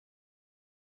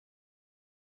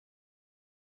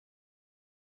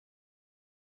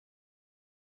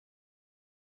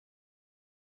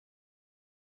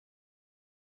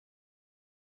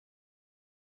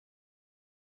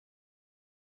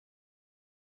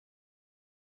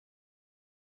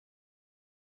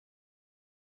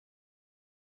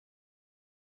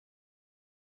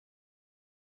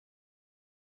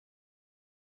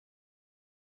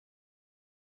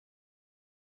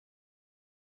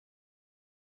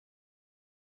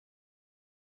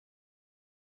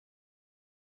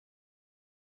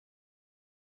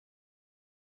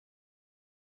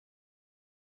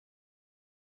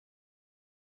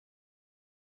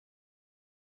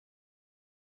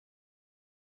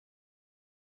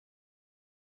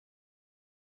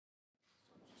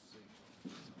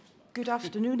Good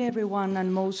afternoon, everyone,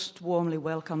 and most warmly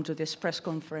welcome to this press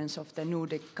conference of the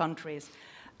Nordic countries.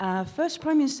 First,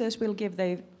 Prime Ministers will give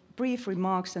their brief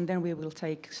remarks, and then we will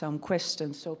take some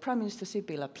questions. So, Prime Minister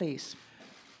Sipilä, please.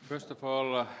 First of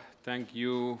all, thank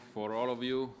you for all of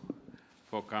you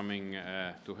for coming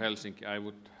to Helsinki. I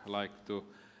would like to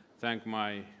thank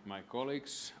my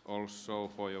colleagues also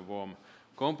for your warm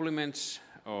compliments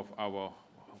of our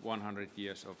 100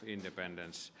 years of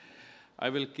independence. I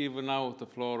will give now the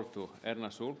floor to Erna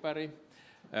Solberg.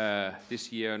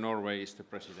 This year Norway is the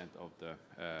president of the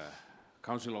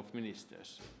Council of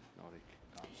Ministers, Nordic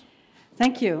Council.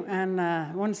 Thank you,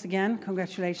 and once again,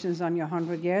 congratulations on your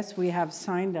 100 years. We have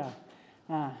signed a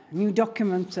new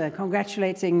document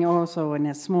congratulating also in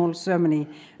a small ceremony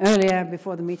earlier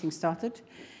before the meeting started.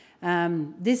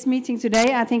 This meeting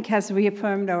today, I think, has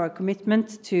reaffirmed our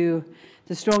commitment to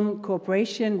the strong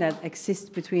cooperation that exists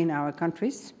between our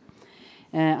countries.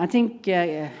 I think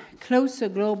closer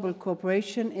global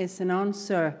cooperation is an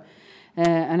answer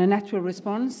and a natural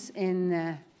response in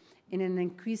an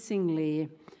increasingly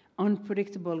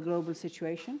unpredictable global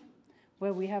situation,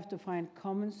 where we have to find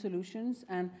common solutions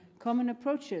and common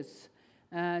approaches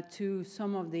to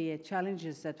some of the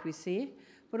challenges that we see,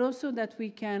 but also that we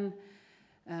can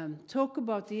talk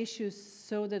about the issues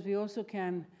so that we also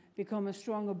can become a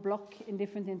stronger bloc in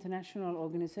different international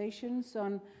organizations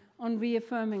on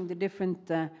reaffirming the different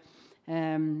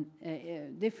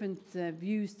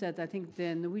views that I think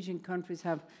the Norwegian countries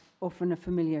have often a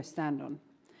familiar stand on.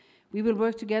 We will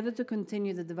work together to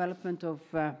continue the development of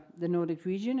the Nordic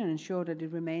region and ensure that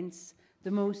it remains the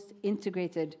most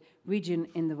integrated region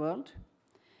in the world.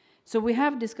 So we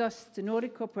have discussed the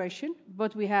Nordic cooperation,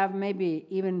 but we have maybe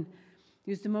even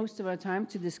used the most of our time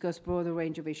to discuss a broader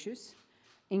range of issues,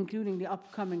 including the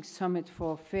upcoming summit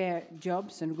for fair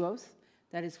jobs and growth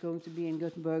that is going to be in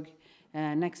Gothenburg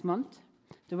next month,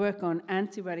 the work on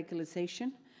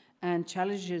anti-radicalization and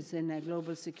challenges in a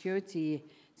global security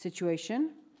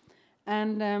situation.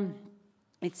 And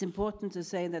it's important to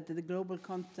say that the global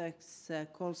context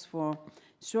calls for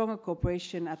stronger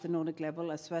cooperation at the Nordic level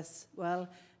as well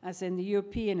as in the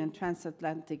European and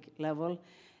transatlantic level.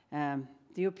 The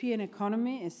European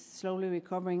economy is slowly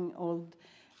recovering,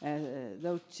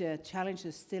 those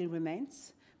challenges still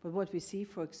remains. But what we see,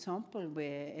 for example,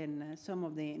 in some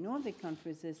of the Nordic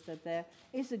countries is that there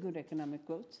is a good economic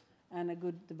growth and a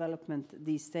good development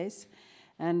these days.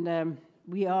 And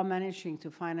we are managing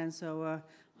to finance our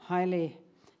highly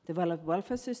developed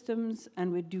welfare systems,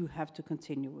 and we do have to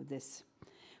continue with this.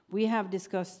 We have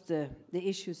discussed the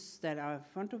issues that are in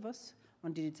front of us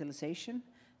on digitalization,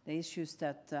 the issues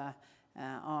that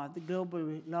are the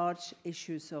global large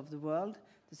issues of the world,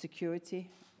 the security,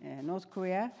 North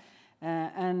Korea.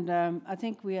 I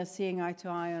think we are seeing eye to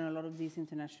eye on a lot of these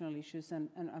international issues and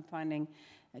finding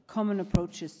common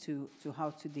approaches to how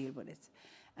to deal with it.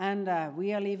 And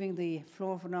we are leaving the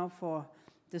floor for now for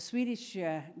the Swedish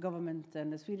government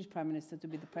and the Swedish Prime Minister to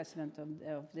be the president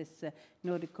of this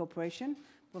Nordic cooperation.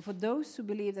 But for those who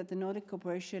believe that the Nordic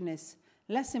cooperation is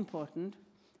less important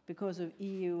because of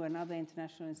EU and other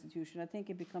international institutions, I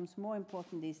think it becomes more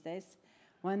important these days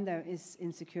when there is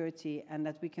insecurity and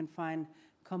that we can find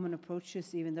common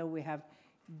approaches, even though we have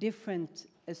different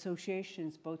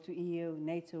associations, both to EU,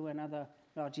 NATO, and other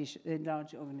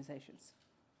large organizations.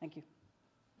 Thank you.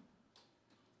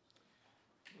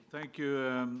 Thank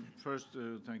you. First,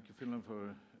 thank you, Finland,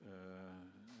 for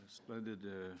splendid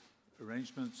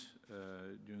arrangements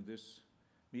during this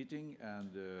meeting,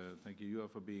 and thank you, Juha,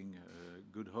 for being a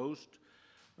good host.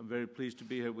 I'm very pleased to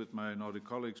be here with my Nordic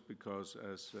colleagues because,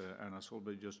 as Erna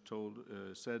Solberg just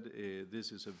said,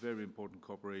 this is a very important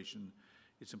cooperation.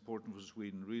 It's important for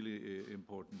Sweden, really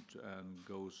important, and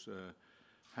goes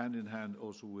hand in hand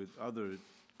also with other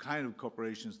kind of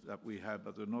cooperations that we have.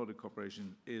 But the Nordic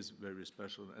cooperation is very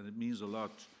special, and it means a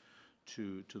lot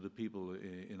to the people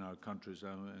in our countries.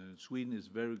 Sweden is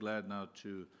very glad now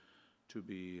to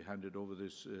be handed over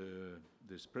this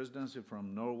presidency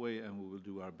from Norway, and we will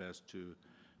do our best to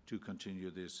continue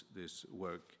this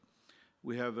work.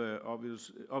 We have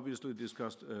obviously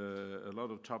discussed a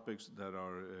lot of topics that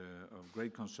are of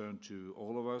great concern to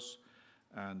all of us.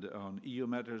 And on EU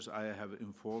matters, I have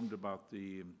informed about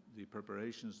the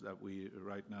preparations that we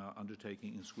right now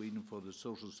undertaking in Sweden for the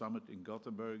social summit in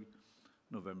Gothenburg,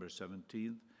 November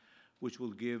 17th, which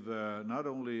will give not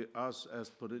only us as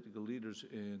political leaders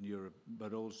in Europe,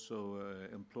 but also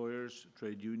employers,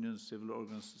 trade unions, civil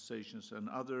organizations, and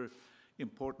other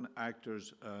important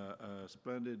actors a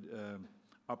splendid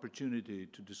opportunity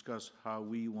to discuss how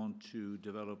we want to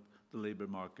develop the labor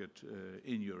market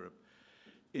in Europe.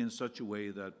 in such a way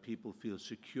that people feel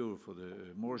secure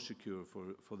more secure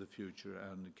for the future,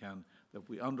 and that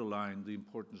we underline the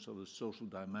importance of the social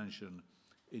dimension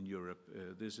in Europe.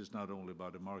 This is not only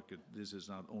about a market, this is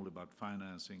not only about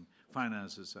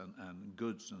finances and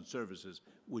goods and services,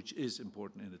 which is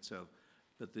important in itself,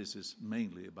 but this is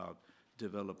mainly about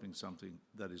developing something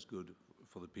that is good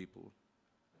for the people.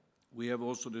 We have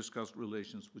also discussed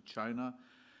relations with China,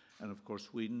 and of course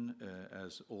Sweden,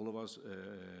 as all of us,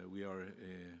 we are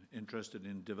interested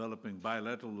in developing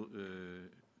bilateral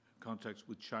contacts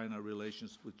with China,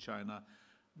 relations with China,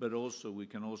 but also we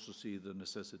can also see the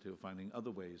necessity of finding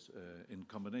other ways in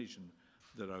combination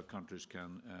that our countries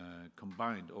can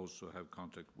combined also have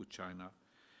contact with China.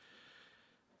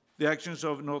 The actions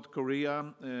of North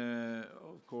Korea,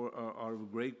 of course, are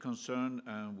of great concern,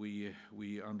 and we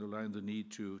underline the need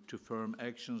to firm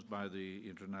actions by the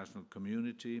international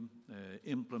community,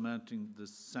 implementing the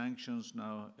sanctions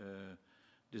now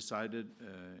decided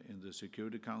in the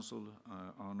Security Council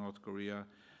on North Korea,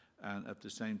 and at the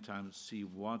same time see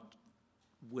what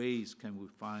ways can we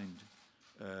find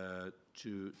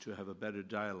to have a better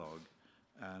dialogue,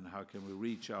 and how can we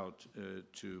reach out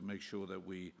to make sure that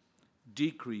we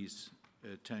decrease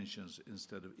tensions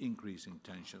instead of increasing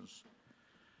tensions.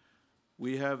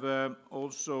 We have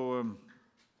also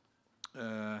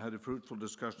had a fruitful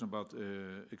discussion about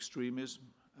extremism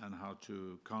and how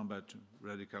to combat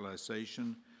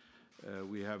radicalization.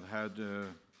 We have had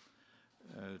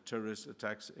terrorist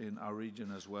attacks in our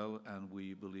region as well, and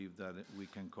we believe that we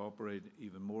can cooperate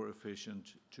even more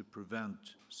efficient to prevent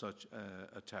such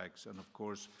attacks. And of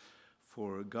course,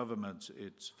 for governments,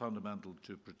 it's fundamental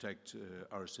to protect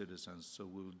our citizens, so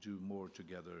we'll do more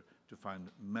together to find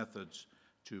methods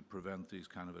to prevent these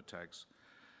kind of attacks.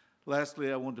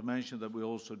 Lastly, I want to mention that we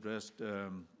also addressed the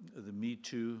Me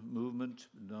Too movement.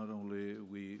 Not only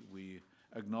we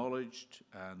acknowledged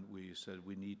and we said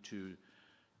we need to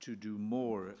do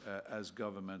more as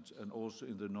government, and also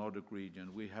in the Nordic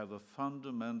region. We have a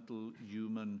fundamental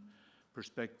human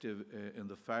perspective in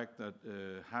the fact that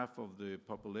half of the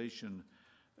population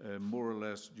more or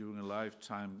less during a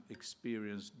lifetime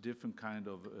experience different kind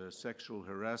of sexual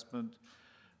harassment,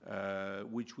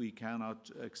 which we cannot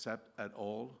accept at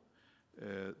all.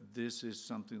 This is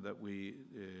something that we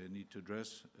need to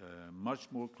address much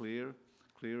more clearer.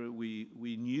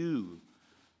 We knew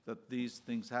that these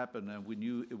things happen, and we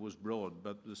knew it was broad,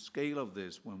 but the scale of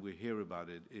this, when we hear about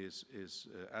it, is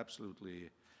absolutely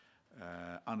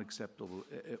unacceptable.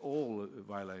 All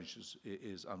violations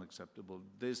is unacceptable.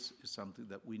 This is something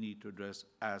that we need to address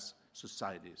as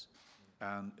societies.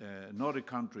 And Nordic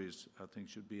countries, I think,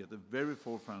 should be at the very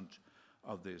forefront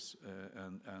of this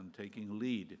and taking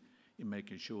lead in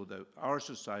making sure that our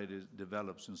society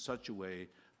develops in such a way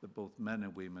that both men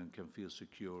and women can feel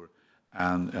secure,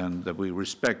 and that we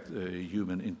respect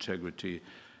human integrity.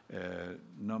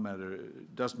 No matter,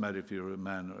 doesn't matter if you're a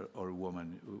man or a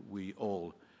woman, we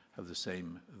all have the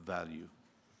same value.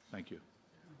 Thank you.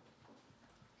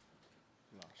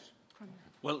 Lars.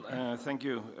 Well, thank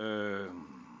you.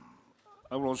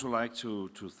 I would also like to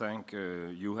thank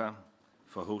Juha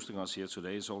for hosting us here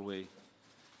today. It's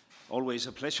always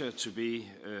a pleasure to be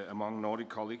among Nordic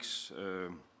colleagues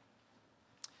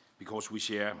because we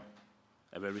share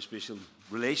a very special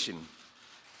relation.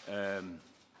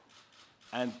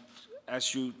 And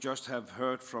as you just have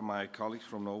heard from my colleagues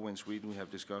from Norway and Sweden, we have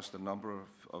discussed a number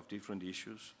of different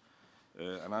issues.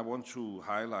 And I want to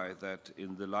highlight that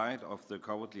in the light of the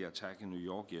cowardly attack in New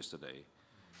York yesterday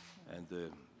and the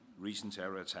recent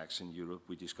terror attacks in Europe,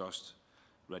 we discussed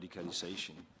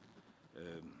radicalization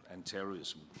and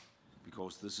terrorism,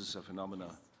 because this is a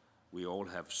phenomenon we all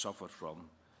have suffered from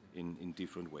in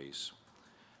different ways.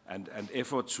 And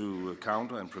effort to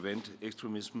counter and prevent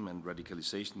extremism and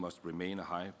radicalization must remain a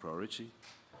high priority.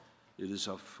 It is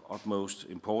of utmost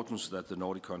importance that the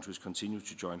Nordic countries continue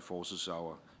to join forces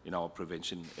in our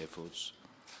prevention efforts.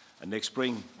 And next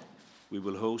spring, we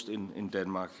will host in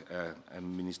Denmark a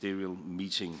ministerial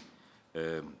meeting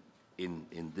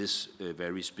in this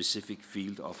very specific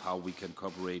field of how we can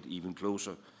cooperate even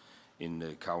closer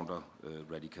in counter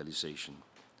radicalization.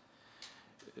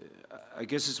 I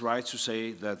guess it's right to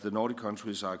say that the Nordic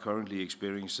countries are currently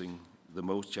experiencing the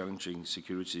most challenging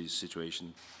security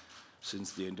situation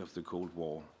since the end of the Cold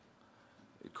War.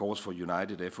 It calls for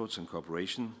united efforts and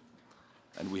cooperation,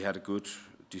 and we had a good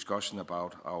discussion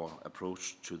about our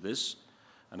approach to this,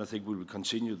 and I think we will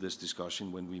continue this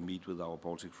discussion when we meet with our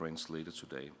Baltic friends later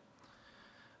today.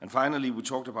 And finally, we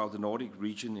talked about the Nordic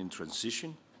region in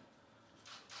transition.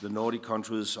 The Nordic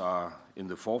countries are in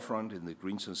the forefront in the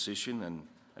green transition, and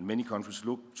many countries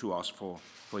look to us for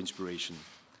inspiration.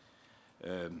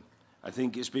 I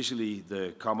think especially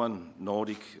the common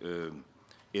Nordic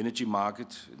energy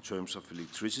market in terms of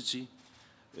electricity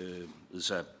is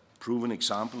a proven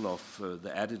example of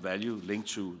the added value linked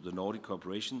to the Nordic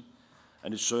cooperation,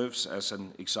 and it serves as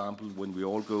an example when we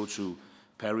all go to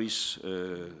Paris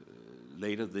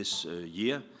later this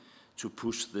year to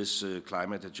push this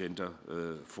climate agenda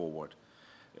forward.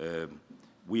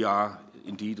 We are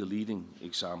indeed a leading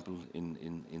example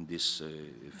in this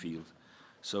field.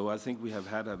 So I think we have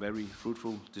had a very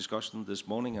fruitful discussion this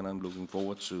morning, and I'm looking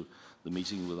forward to the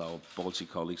meeting with our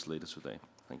Baltic colleagues later today.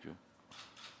 Thank you.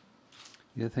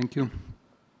 Yeah, thank you.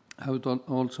 I would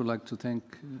also like to thank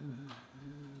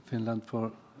Finland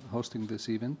for hosting this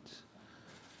event.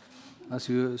 As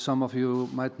some of you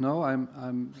might know,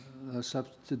 I'm a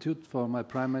substitute for my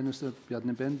Prime Minister,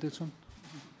 Bjarni Benediktsson.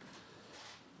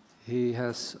 He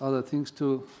has other things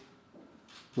to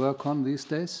work on these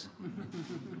days.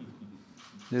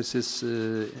 This is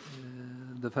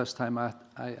the first time I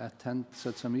attend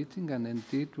such a meeting, and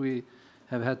indeed we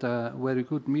have had a very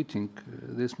good meeting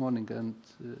this morning, and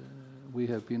we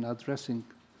have been addressing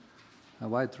a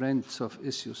wide range of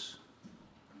issues.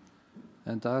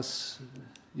 And as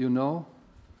you know,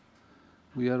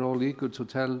 we are all eager to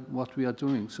tell what we are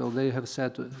doing. So they have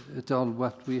said it all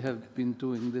what we have been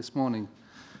doing this morning.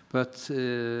 But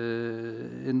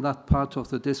in that part of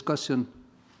the discussion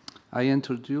I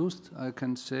introduced, I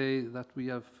can say that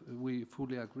we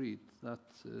fully agreed that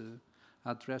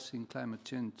addressing climate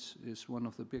change is one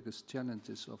of the biggest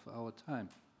challenges of our time.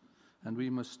 And we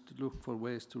must look for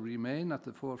ways to remain at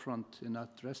the forefront in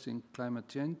addressing climate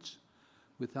change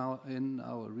in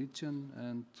our region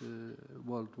and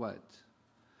worldwide.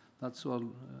 That's all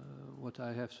what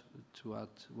I have to add,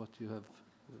 what you have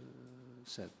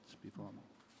said before me.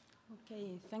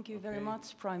 Okay, thank you very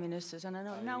much, Prime Ministers. And I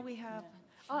know now we have...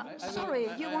 sorry,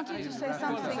 you wanted to say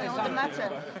something on the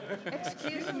matter.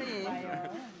 Excuse me.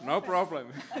 No problem.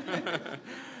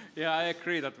 Yeah, I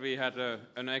agree that we had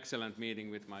an excellent meeting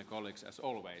with my colleagues, as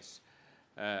always.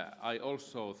 I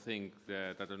also think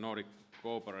that the Nordic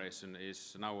cooperation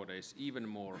is nowadays even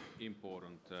more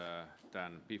important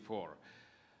than before.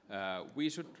 We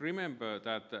should remember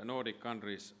that the Nordic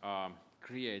countries are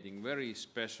creating very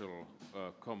special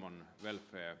common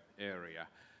welfare area.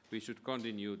 We should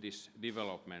continue this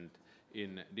development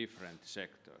in different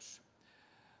sectors.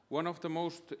 One of the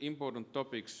most important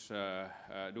topics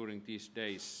during these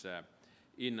days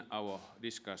in our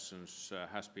discussions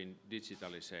has been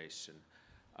digitalization.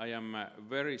 I am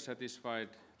very satisfied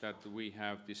that we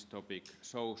have this topic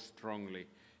so strongly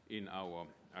in our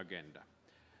agenda.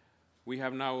 We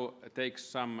have now taken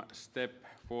some step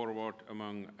forward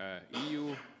among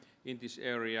EU in this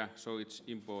area, so it's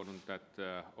important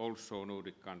that also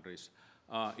Nordic countries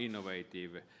are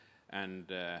innovative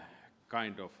and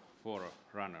kind of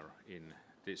forerunner in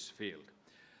this field.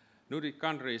 Nordic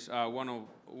countries are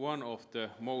one of the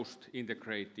most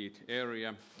integrated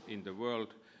area in the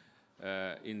world.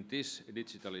 In this,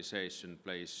 digitalization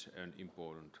plays an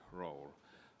important role.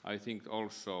 I think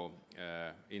also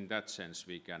in that sense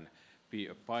we can be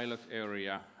a pilot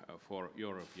area for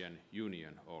European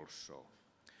Union also.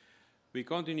 We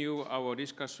continue our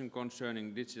discussion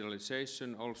concerning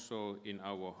digitalization also in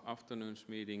our afternoon's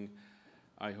meeting.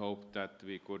 I hope that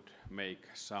we could make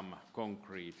some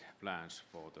concrete plans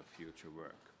for the future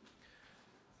work.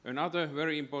 Another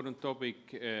very important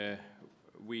topic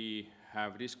we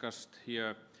have discussed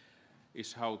here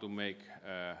is how to make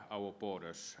our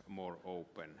borders more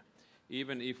open.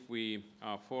 Even if we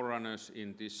are forerunners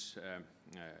in this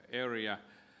area,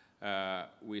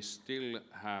 we still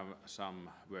have some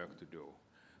work to do.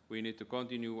 We need to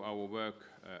continue our work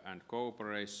and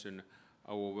cooperation.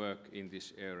 Our work in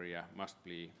this area must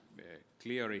be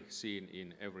clearly seen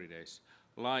in everyday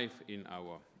life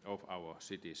of our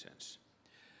citizens.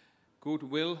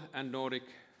 Goodwill and Nordic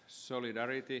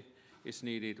solidarity is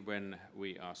needed when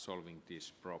we are solving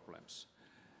these problems.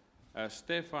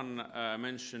 Stefan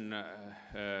mentioned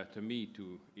the Me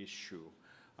Too issue.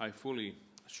 I fully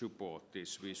support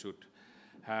this. We should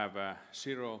have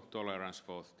zero tolerance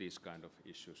for these kind of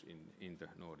issues in the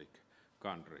Nordic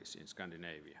countries, in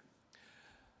Scandinavia.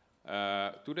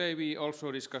 Today we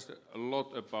also discussed a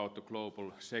lot about the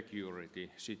global security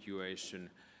situation.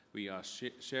 We are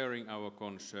sharing our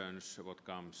concerns what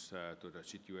comes to the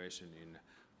situation in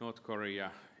North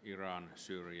Korea, Iran,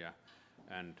 Syria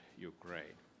and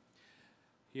Ukraine.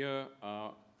 Here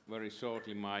are very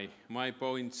shortly my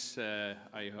points.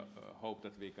 I hope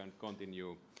that we can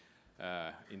continue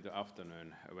in the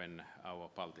afternoon when our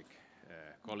Baltic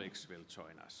colleagues will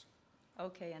join us.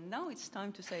 Okay, and now it's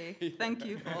time to say thank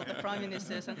you for all the Prime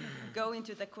Ministers and go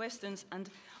into the questions. And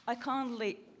I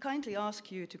kindly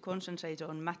ask you to concentrate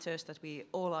on matters that we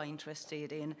all are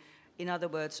interested in other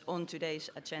words, on today's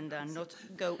agenda, and not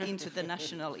go into the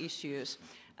national issues.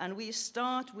 And we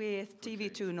start with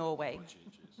TV2 Norway.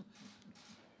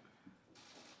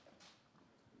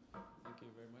 Thank you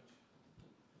very much.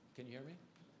 Can you hear me?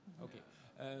 Okay.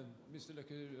 Mr.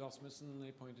 Løkke,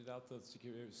 Rasmusen pointed out the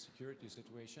security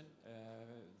situation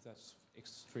that's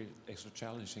extra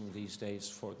challenging these days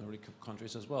for the Nordic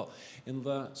countries as well. In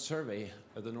the survey,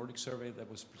 the Nordic survey that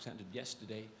was presented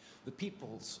yesterday, the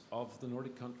peoples of the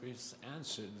Nordic countries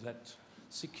answered that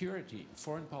security,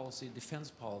 foreign policy,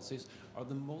 defense policies are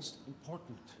the most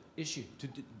important issue to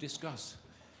discuss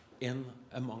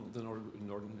among the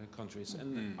northern countries.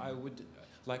 And I would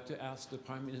like to ask the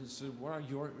Prime Minister, what are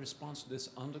your response to this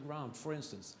on the ground? For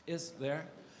instance, is there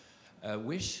a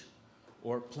wish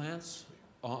or plans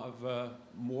of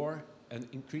an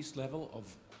increased level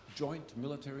of joint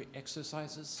military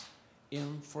exercises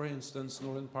in, for instance,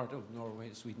 northern part of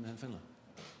Norway, Sweden and Finland?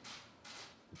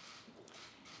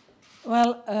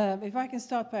 Well, if I can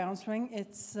start by answering,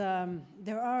 it's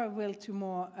there are a will to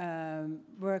more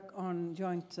work on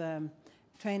joint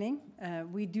training.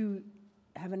 We do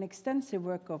have an extensive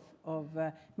work of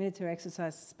military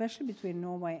exercise, especially between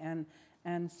Norway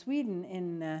and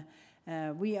Sweden.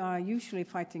 We are usually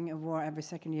fighting a war every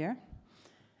second year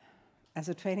as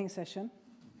a training session.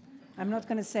 I'm not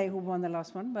going to say who won the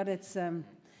last one, but it's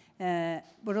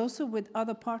but also with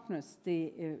other partners,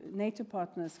 the NATO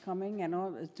partners coming and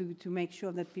all to make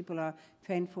sure that people are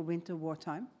trained for winter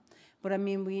wartime. But I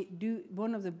mean, we do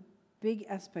one of the big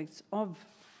aspects of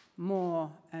more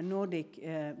Nordic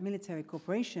military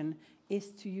cooperation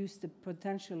is to use the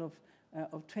potential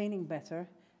of training better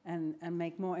and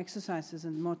make more exercises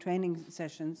and more training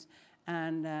sessions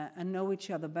and know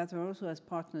each other better also as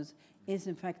partners is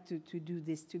in fact to do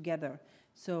this together.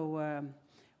 So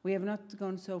we have not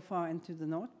gone so far into the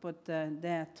north, but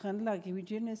the Trøndelag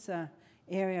region is an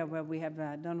area where we have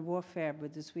done warfare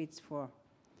with the Swedes for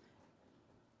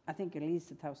I think at least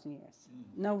 1,000 years.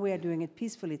 Now we are doing it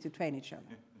peacefully to train each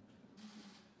other.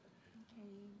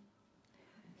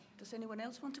 Does anyone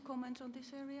else want to comment on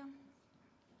this area?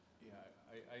 Yeah,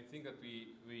 I think that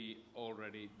we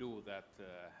already do that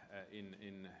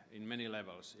in many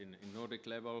levels. In Nordic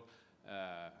level,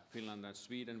 Finland and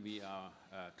Sweden, we are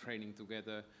training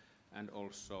together, and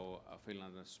also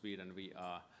Finland and Sweden, we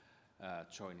are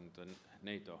joining the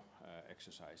NATO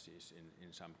exercises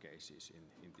in some cases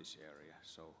in this area.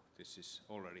 So this is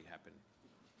already happening.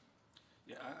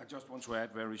 Yeah, I just want to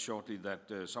add very shortly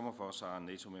that some of us are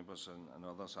NATO members and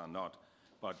others are not.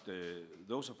 But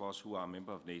those of us who are a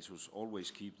member of NATO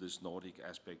always keep this Nordic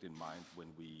aspect in mind when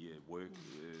we work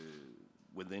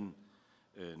within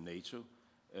NATO.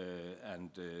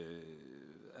 And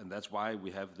that's why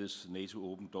we have this NATO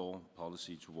open door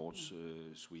policy towards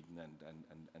Sweden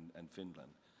and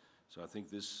Finland. So I think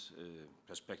this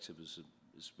perspective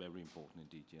is very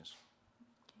important indeed, yes.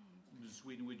 In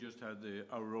Sweden, we just had the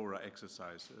Aurora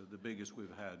exercise, the biggest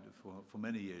we've had for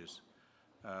many years,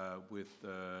 with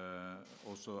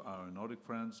also our Nordic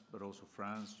friends, but also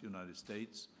France, United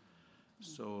States.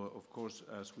 So, of course,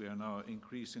 as we are now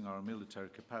increasing our military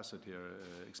capacity,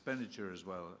 expenditure as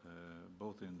well,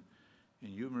 both in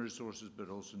human resources, but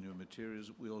also new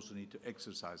materials, we also need to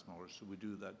exercise more. So we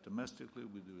do that domestically,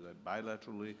 we do that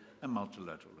bilaterally and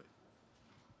multilaterally.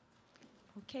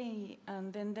 Okay,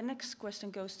 and then the next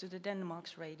question goes to the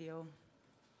Denmark's radio.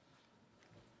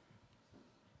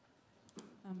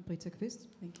 I'm Britta Kvist,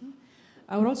 thank you.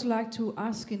 I would also like to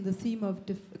ask in the theme of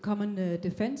common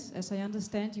defense, as I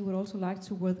understand, you would also like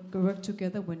to work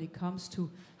together when it comes to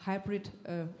hybrid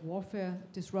warfare,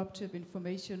 disruptive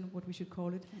information, what we should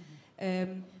call it.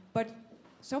 But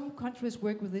some countries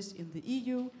work with this in the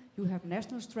EU, you have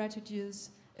national strategies,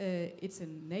 it's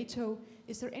in NATO.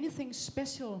 Is there anything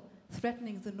special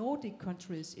threatening the Nordic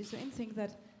countries? Is there anything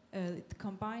that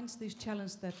combines these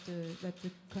challenges that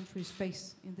the countries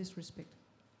face in this respect?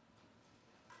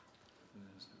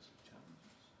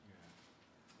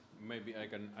 Maybe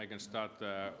I can start.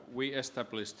 We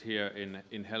established here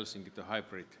in Helsinki the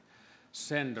hybrid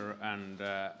center,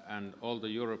 and all the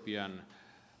European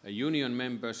Union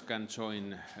members can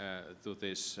join to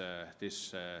this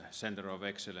center of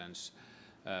excellence.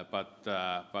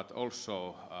 But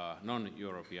also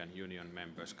non-European Union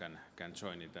members can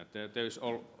join it. There is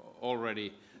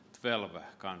already 12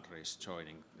 countries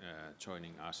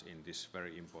joining us in this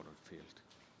very important field.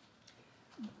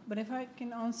 But if I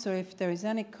can answer if there is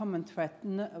any common threat,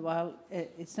 well,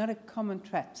 it's not a common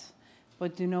threat,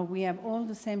 But we have all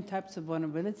the same types of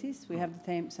vulnerabilities. We have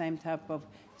the same type of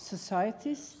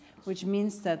societies, which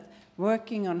means that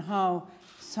working on how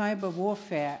cyber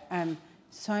warfare and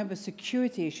cyber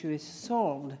security issue is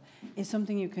solved is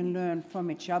something you can learn from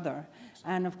each other.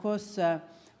 And of course,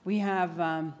 we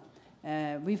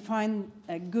find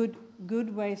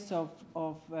good ways of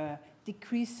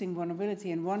decreasing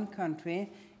vulnerability in one country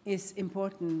is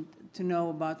important to know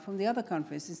about from the other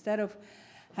countries. Instead of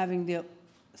having the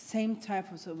same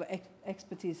type of, sort of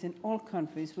expertise in all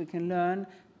countries, we can learn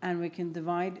and we can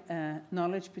divide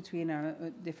knowledge between our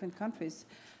different countries.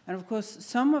 And of course,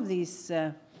 some of these,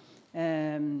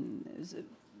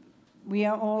 we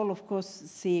are all, of course,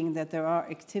 seeing that there are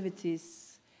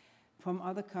activities from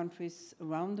other countries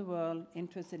around the world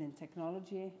interested in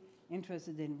technology,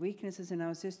 interested in weaknesses in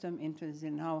our system, interested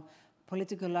in how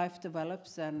political life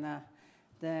develops, and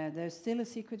there's still a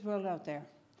secret world out there.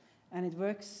 And it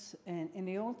works in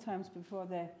the old times before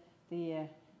the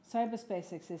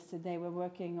cyberspace existed. They were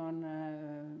working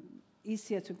on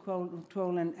easier to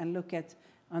control and look at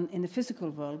in the physical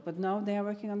world, but now they are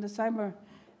working on the cyber.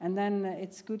 And then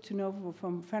it's good to know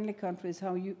from friendly countries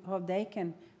how they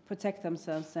can protect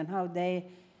themselves and how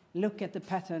they look at the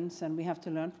patterns, and we have to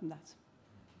learn from that.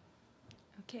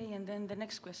 Okay, and then the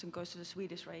next question goes to the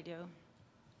Swedish radio.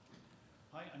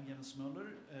 Hi, I'm Jens Möller.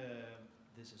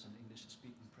 This is an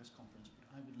English-speaking press conference, but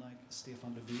I would like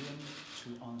Stefan Löfven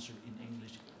to answer in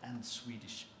English and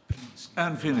Swedish, please.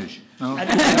 And Finnish. No?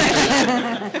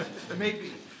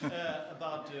 Maybe.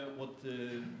 About what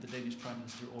the Danish Prime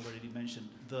Minister already mentioned,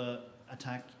 the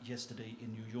attack yesterday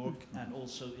in New York, and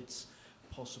also its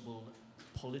possible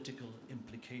political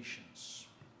implications.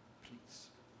 Please.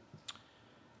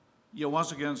 Yeah,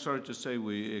 once again, sorry to say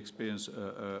we experienced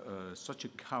such a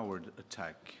coward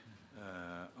attack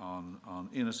on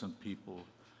innocent people.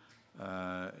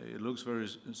 It looks very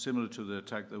similar to the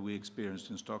attack that we experienced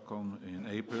in Stockholm in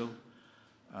April.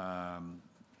 A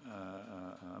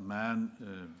man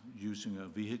using a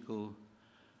vehicle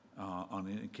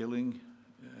on killing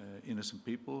innocent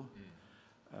people.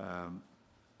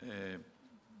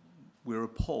 We're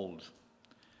appalled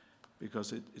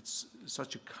because it's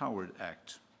such a coward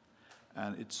act,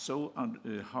 and it's so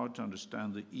hard to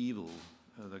understand the evil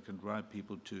that can drive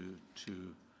people to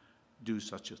do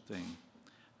such a thing.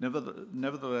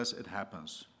 Nevertheless, it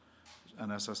happens.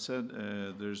 And as I said,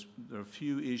 there are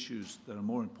few issues that are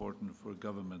more important for a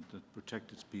government that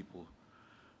protect its people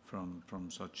from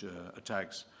such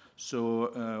attacks.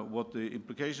 So what the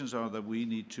implications are that we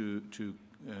need to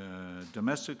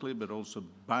domestically, but also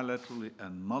bilaterally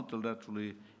and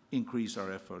multilaterally increase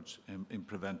our efforts in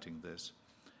preventing this.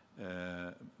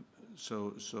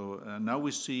 So now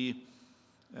we see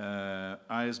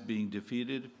IS being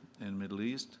defeated in the Middle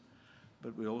East,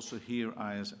 but we also hear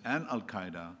IS and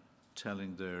Al-Qaeda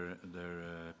telling their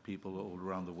people all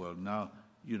around the world, now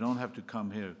you don't have to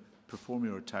come here, perform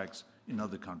your attacks in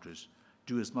other countries,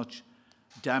 do as much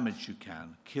damage you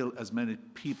can, kill as many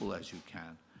people as you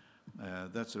can.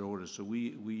 That's their order. So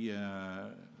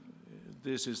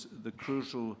this is the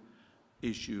crucial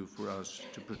issue for us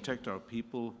to protect our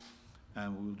people,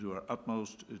 and we will do our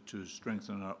utmost to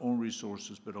strengthen our own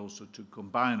resources, but also to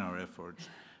combine our efforts,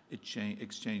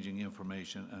 exchanging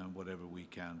information and whatever we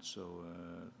can. So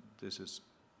this is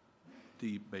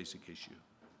the basic issue.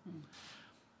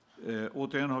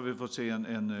 Återigen har vi fått se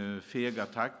en feg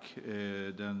attack.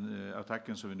 Den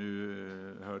attacken som vi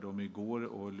nu hörde om igår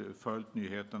och följt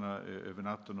nyheterna över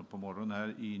natten och på morgonen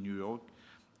här i New York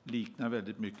liknar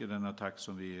väldigt mycket den attack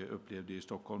som vi upplevde i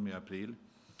Stockholm i april.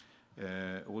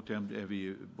 Återigen är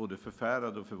vi både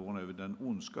förfärade och förvånade över den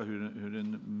ondska, hur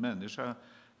en människa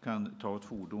kan ta ett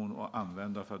fordon och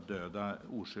använda för att döda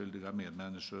oskyldiga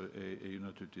medmänniskor är ju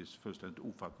naturligtvis fullständigt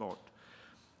ofattbart.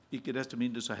 Icke desto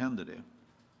mindre så händer det.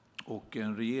 Och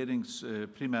en regerings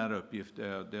primära uppgift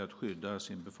är att skydda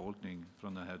sin befolkning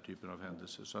från den här typen av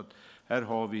händelser. Så att här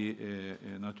har vi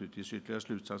naturligtvis ytterligare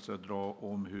slutsatser att dra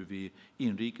om hur vi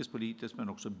inrikespolitiskt men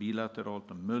också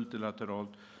bilateralt och multilateralt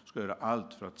ska göra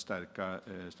allt för att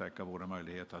stärka våra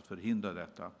möjligheter att förhindra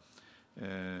detta.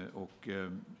 Och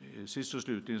sist och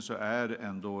slutligen så är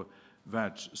ändå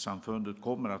världssamfundet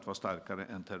kommer att vara starkare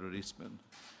än terrorismen.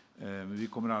 Vi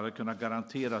kommer aldrig kunna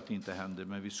garantera att det inte händer,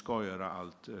 men vi ska göra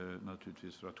allt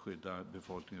naturligtvis för att skydda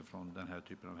befolkningen från den här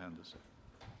typen av händelser.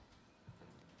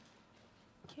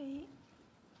 Okay.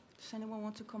 Does anyone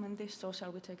want to comment this, or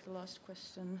shall we take the last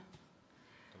question?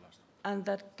 The last. And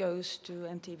that goes to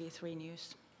NTV3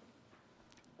 News.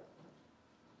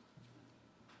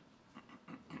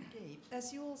 Okay.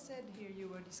 as you all said here, you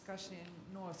were discussing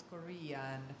North Korea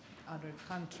and other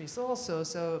countries also.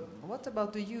 So what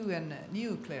about the UN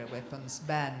nuclear weapons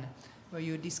ban? Were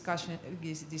you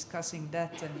discussing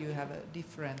that, and you have a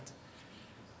different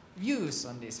views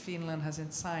on this? Finland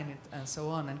hasn't signed it and so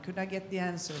on. And could I get the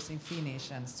answers in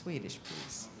Finnish and Swedish,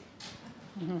 please?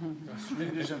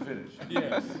 Swedish and Finnish.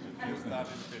 Yes, you start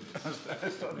in Finnish. I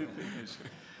start in Finnish.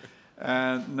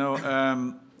 No,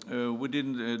 we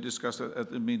didn't discuss that at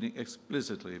the meeting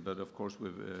explicitly, but of course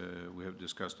we have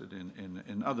discussed it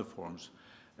in other forms.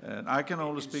 And I can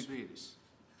only speak Swedish.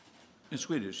 In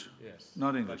Swedish, Yes.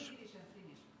 not English.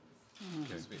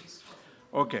 Okay.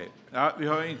 Okej, ja, vi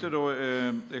har inte då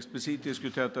explicit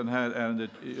diskuterat den här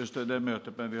ärendet just det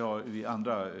mötet, men vi har vid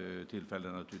andra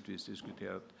tillfällen naturligtvis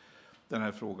diskuterat den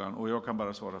här frågan. Och jag kan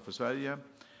bara svara för Sverige.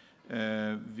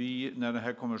 När den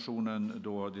här konventionen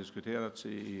då har diskuterats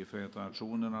i Förenta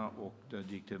Nationerna och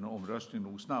det gick till en omröstning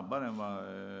nog snabbare än vad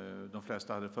de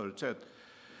flesta hade förutsett,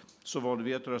 så valde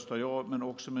vi att rösta ja, men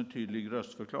också med en tydlig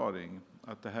röstförklaring.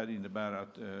 Att det här innebär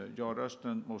att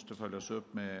ja-rösten måste följas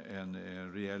upp med en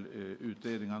rejäl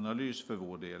utredning och analys för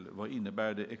vår del. Vad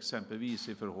innebär det exempelvis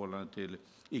i förhållande till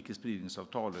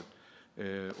icke-spridningsavtalet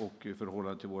och i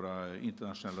förhållande till våra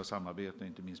internationella samarbeten,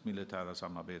 inte minst militära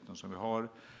samarbeten som vi har.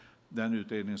 Den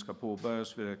utredningen ska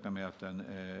påbörjas. Vi räknar med att den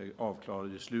är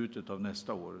avklarad i slutet av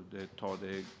nästa år. Det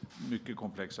är mycket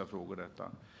komplexa frågor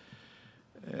detta.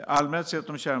 Allmänt sett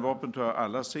om kärnvapen tror jag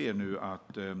alla ser nu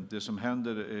att det som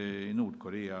händer i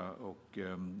Nordkorea och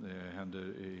händer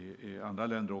i andra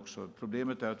länder också.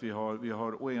 Problemet är att vi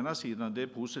har å ena sidan, det är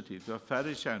positivt, vi har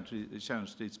färre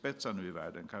kärnstridsspetsar nu i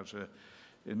världen. Kanske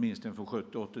minst från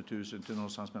 70-80 000 till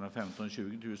någonstans mellan 15 och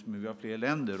 20 000. Men vi har fler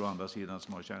länder å andra sidan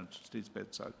som har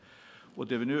kärnstridsspetsar. Och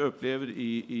det vi nu upplever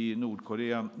i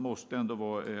Nordkorea måste ändå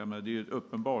vara, det är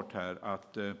uppenbart här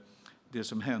att det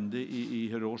som hände i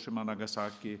Hiroshima och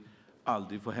Nagasaki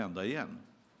aldrig får hända igen.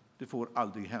 Det får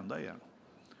aldrig hända igen.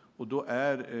 Och då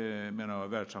menar jag,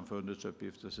 världssamfundets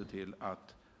uppgift att se till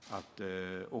att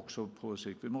också på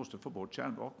sikt vi måste få bort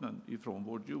kärnvapnen ifrån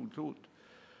vårt jordklot.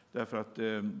 Därför att,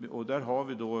 och där har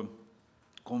vi då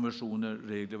konventioner,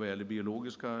 regler vad gäller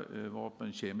biologiska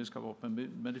vapen, kemiska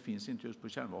vapen, men det finns inte just på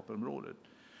kärnvapenområdet.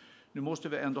 Nu måste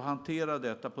vi ändå hantera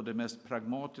detta på det mest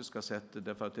pragmatiska sättet,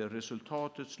 därför att det är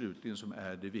resultatet slutligen som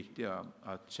är det viktiga,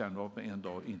 att kärnvapen en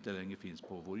dag inte längre finns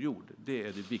på vår jord. Det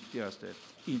är det viktigaste.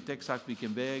 Inte exakt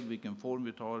vilken väg, vilken form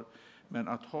vi tar, men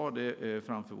att ha det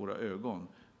framför våra ögon,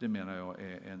 det menar jag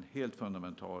är en helt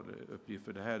fundamental uppgift,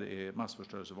 för det här är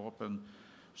massförstörelsevapen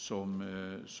som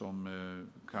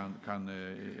kan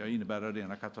innebära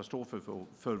rena katastrofer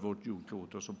för vårt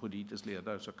jordklot, och som politisk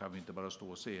ledare så kan vi inte bara stå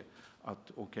och se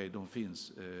att okej, de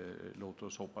finns, låt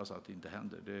oss hoppas att det inte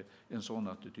händer. En sån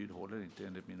attityd håller inte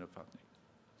enligt min uppfattning.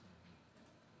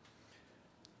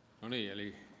 No niin,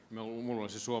 eli mulla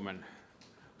olisi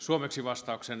suomeksi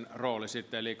vastauksen rooli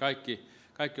sitten, eli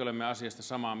kaikki olemme asiasta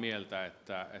samaa mieltä,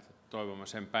 että toivomme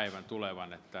sen päivän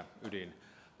tulevan, että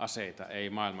ydinaseita ei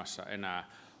maailmassa enää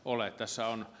ole. Tässä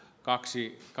on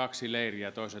kaksi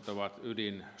leiriä. Toiset ovat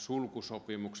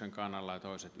ydinsulkusopimuksen kannalla ja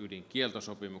toiset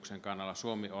ydinkieltosopimuksen kannalla.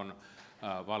 Suomi on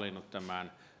valinnut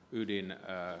tämän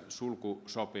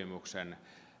ydinsulkusopimuksen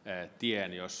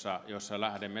tien, jossa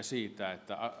lähdemme siitä,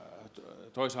 että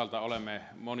toisaalta olemme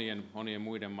monien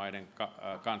muiden maiden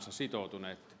kanssa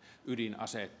sitoutuneet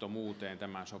ydinaseettomuuteen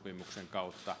tämän sopimuksen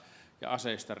kautta, ja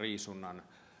aseista riisunnan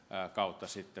kautta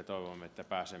sitten toivomme, että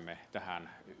pääsemme tähän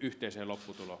yhteiseen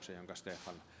lopputulokseen, jonka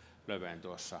Stefan Löfven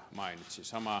tuossa mainitsi.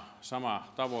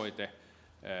 Sama tavoite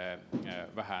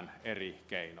vähän eri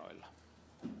keinoilla.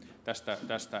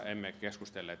 Tästä emme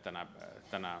keskustelleet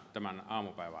tämän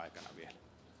aamupäivän aikana vielä.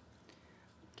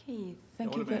 Okay,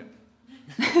 thank you.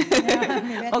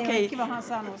 Okay. Kiva han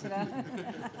sanoo sitä.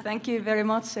 Thank you very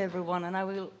much everyone, and I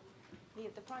will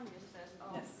leave the Prime Minister.